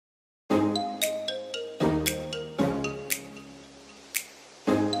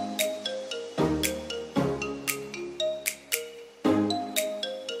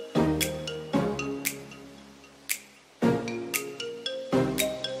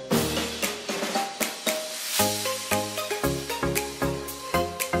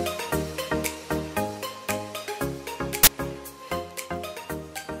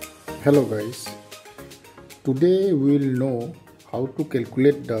Hello guys, today we will know how to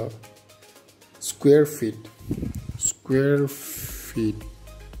calculate the square feet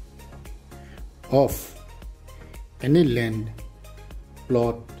of any land,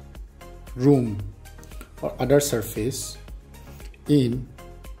 plot, room or other surface in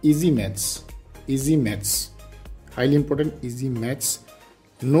easy maths. Highly important, easy maths,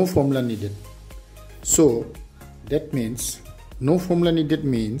 no formula needed. So that means no formula needed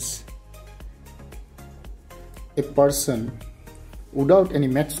means a person without any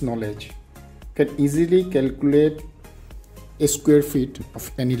maths knowledge can easily calculate a square feet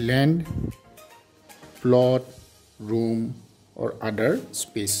of any land, plot, room or other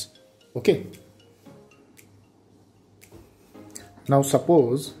space. Okay. Now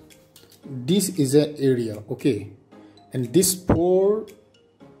suppose this is an area, okay, and these four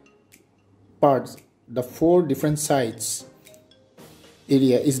parts, the four different sides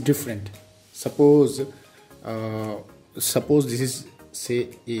area is different. Suppose this is say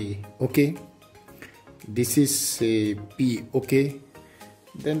A, okay, this is say B, okay,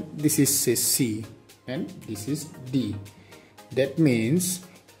 then this is say C and this is D. That means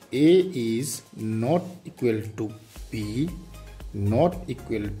A is not equal to B, not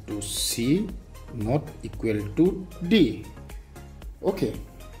equal to C, not equal to D. Okay,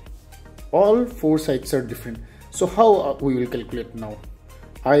 all four sides are different. So how we will calculate now?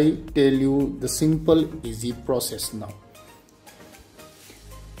 I tell you the simple easy process now.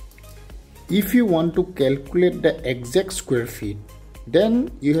 If you want to calculate the exact square feet,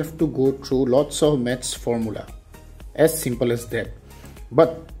 then you have to go through lots of maths formula, as simple as that.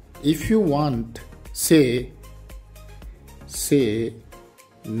 But if you want say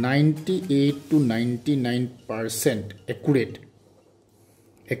 98 to 99% accurate,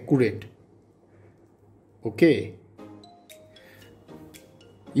 okay,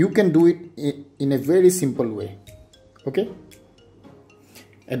 you can do it in a very simple way, okay,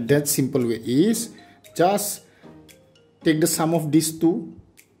 and that simple way is just take the sum of these two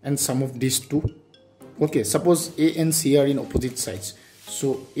and sum of these two. Okay, suppose A and C are in opposite sides,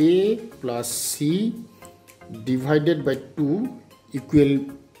 so A plus C divided by 2 will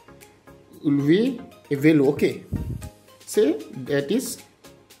be a value, okay, say that is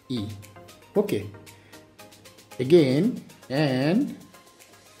E, okay, again, and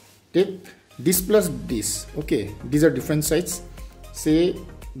take this plus this, okay, these are different sides, say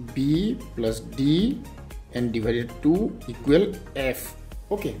B plus D and divided 2 equal F,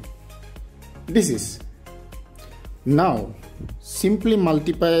 okay, this is. Now simply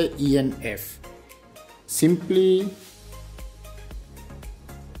multiply E and F, simply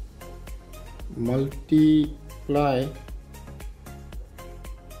multiply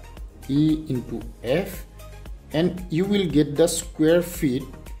E into F and you will get the square feet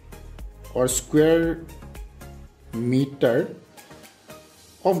or square meter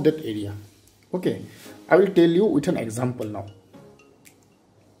of that area. Okay, I will tell you with an example now.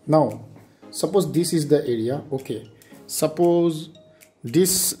 Now suppose this is the area, okay, suppose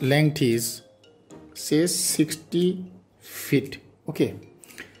this length is say 60 feet, okay,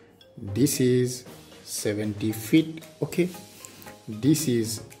 this is 70 feet, okay, this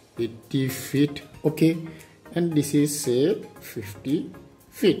is 80 feet, okay, and this is say 50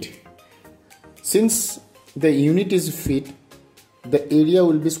 feet. Since the unit is feet, the area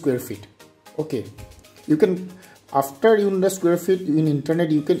will be square feet, okay. You can, after you know the square feet in internet,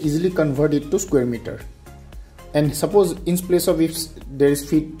 you can easily convert it to square meter. And suppose in place of if there is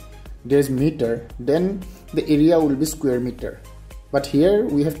feet, there is meter, then the area will be square meter. But here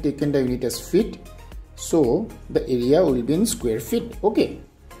we have taken the unit as feet, so the area will be in square feet, okay.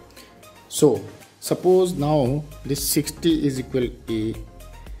 So suppose now this 60 is equal A,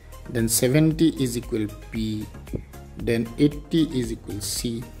 then 70 is equal P, then 80 is equal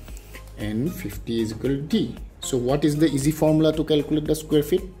C, and 50 is equal D. So what is the easy formula to calculate the square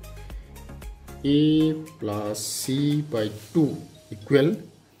feet? A plus C by 2 equal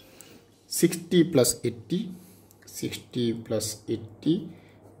 60 plus 80, 60 plus 80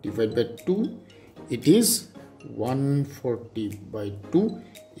 divided by 2, it is 140 by 2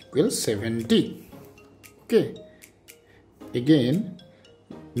 equals 70, okay. Again,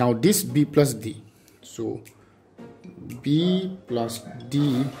 now this B plus D, so B plus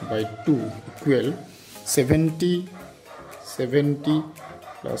D by 2 equal 70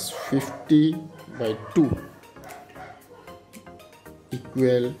 plus 50 by 2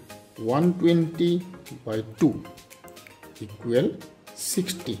 equal 120 by 2 equal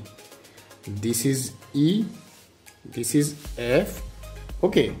 60. This is E, this is F,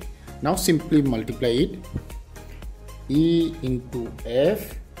 okay. Now simply multiply it. E into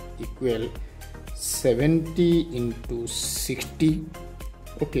F equal 70 into 60,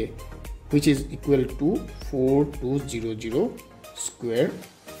 okay, which is equal to 4200 square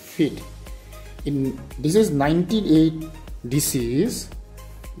feet. This is 98, this is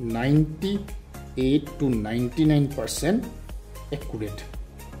 98 to 99% accurate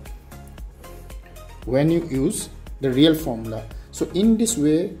when you use the real formula. So in this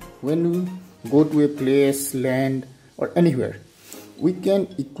way, when you go to a place, land, or anywhere, we can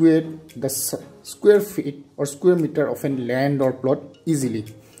equate the square feet or square meter of a land or plot easily.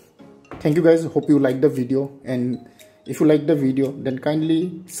 Thank you guys, hope you like the video, and if you like the video then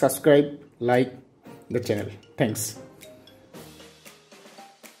kindly subscribe, like the channel. Thanks.